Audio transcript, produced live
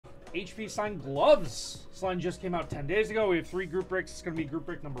HP signed gloves. This line just came out 10 days ago. We have 3 group breaks. It's going to be group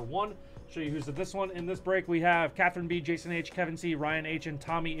break number 1. Show you who's at this one. In this break, we have Catherine B, Jason H, Kevin C, Ryan H, and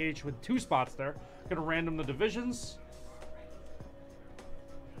Tommy H with 2 spots there. Going to random the divisions.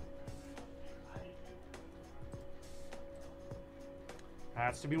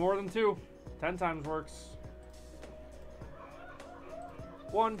 Has to be more than 2. 10 times works.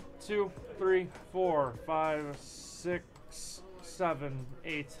 1, 2, 3, 4, 5, 6, 7,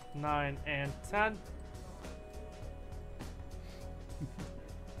 8, 9, and 10.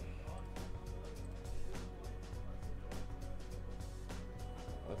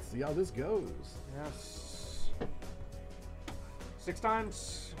 Let's see how this goes. Yes. 6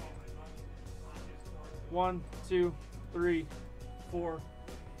 times. 1, 2, 3, 4,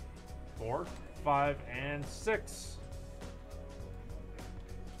 5, and 6.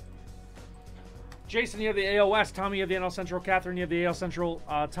 Jason, you have the AL West. Tommy, you have the NL Central. Catherine, you have the AL Central.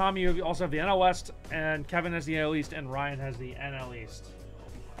 Tommy, you also have the NL West. And Kevin has the AL East. And Ryan has the NL East.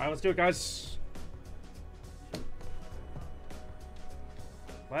 All right, let's do it, guys.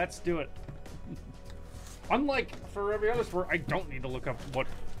 Let's do it. Unlike for every other sport, I don't need to look up what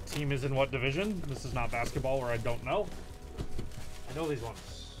team is in what division. This is not basketball where I don't know. I know these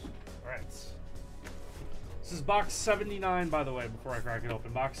ones. All right. This is box 79, by the way, before I crack it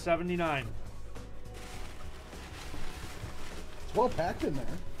open. Box 79. It's well packed in there.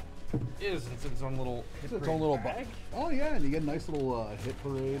 It is. It's its own little hit It's its own little bag. Oh yeah, and you get a nice little hit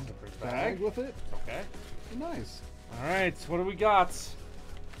parade bag with it. Okay. Nice. All right. What do we got?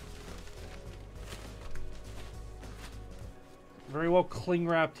 Very well cling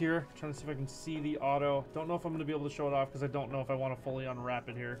wrapped here. Trying to see if I can see the auto. Don't know if I'm going to be able to show it off because I don't know if I want to fully unwrap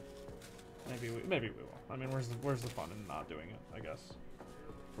it here. Maybe we will. I mean, where's the fun in not doing it? I guess.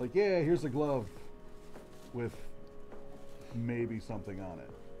 Like, yeah, here's a glove with maybe something on it.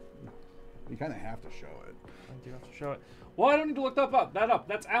 You kind of have to show it. I do have to show it. Well, I don't need to look that up.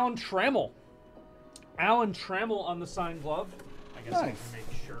 That's Alan Trammell. Alan Trammell on the signed glove. I guess I Nice. can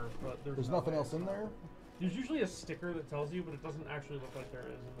make sure, but There's nothing else in there. There's usually a sticker that tells you, but it doesn't actually look like there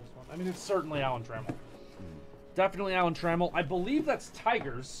is in this one. I mean, it's certainly Alan Trammell. Definitely Alan Trammell. I believe that's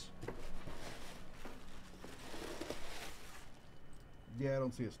Tigers. Yeah, I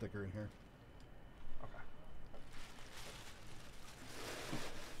don't see a sticker in here. Okay.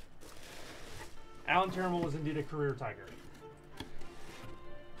 Alan Trammell was indeed a career Tiger.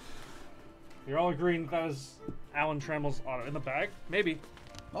 You're all agreeing that was Alan Trammell's auto in the bag? Maybe.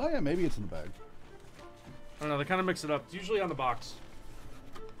 Oh yeah, maybe it's in the bag. I don't know. They kind of mix it up. It's usually on the box.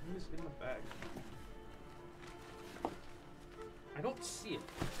 Maybe it's in the bag. I don't see it.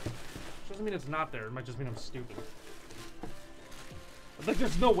 Which doesn't mean it's not there. It might just mean I'm stupid. Like,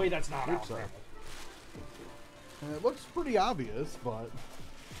 there's no way that's not Alan so. Trammell. And it looks pretty obvious, but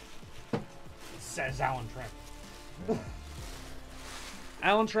It says Alan Trammell.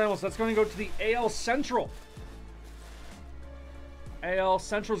 Alan Trammell. So that's going to go to the AL Central. AL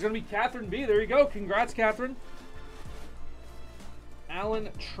Central is going to be Catherine B. There you go. Congrats, Catherine. Alan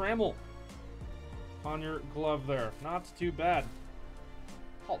Trammell on your glove there. Not too bad.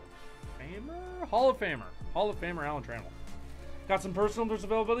 Hall of Famer? Hall of Famer. Hall of Famer Alan Trammell. Got some personal numbers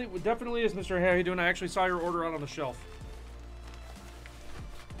availability? It definitely is, Mr. Hey, how you doing? I actually saw your order out on the shelf.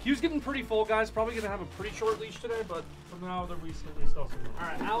 Queue's getting pretty full, guys. Probably going to have a pretty short leash today, but for now, we still some room. All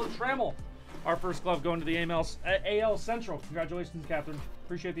right, Alan Trammell. Our first glove going to the AL Central. Congratulations, Catherine.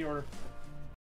 Appreciate the order.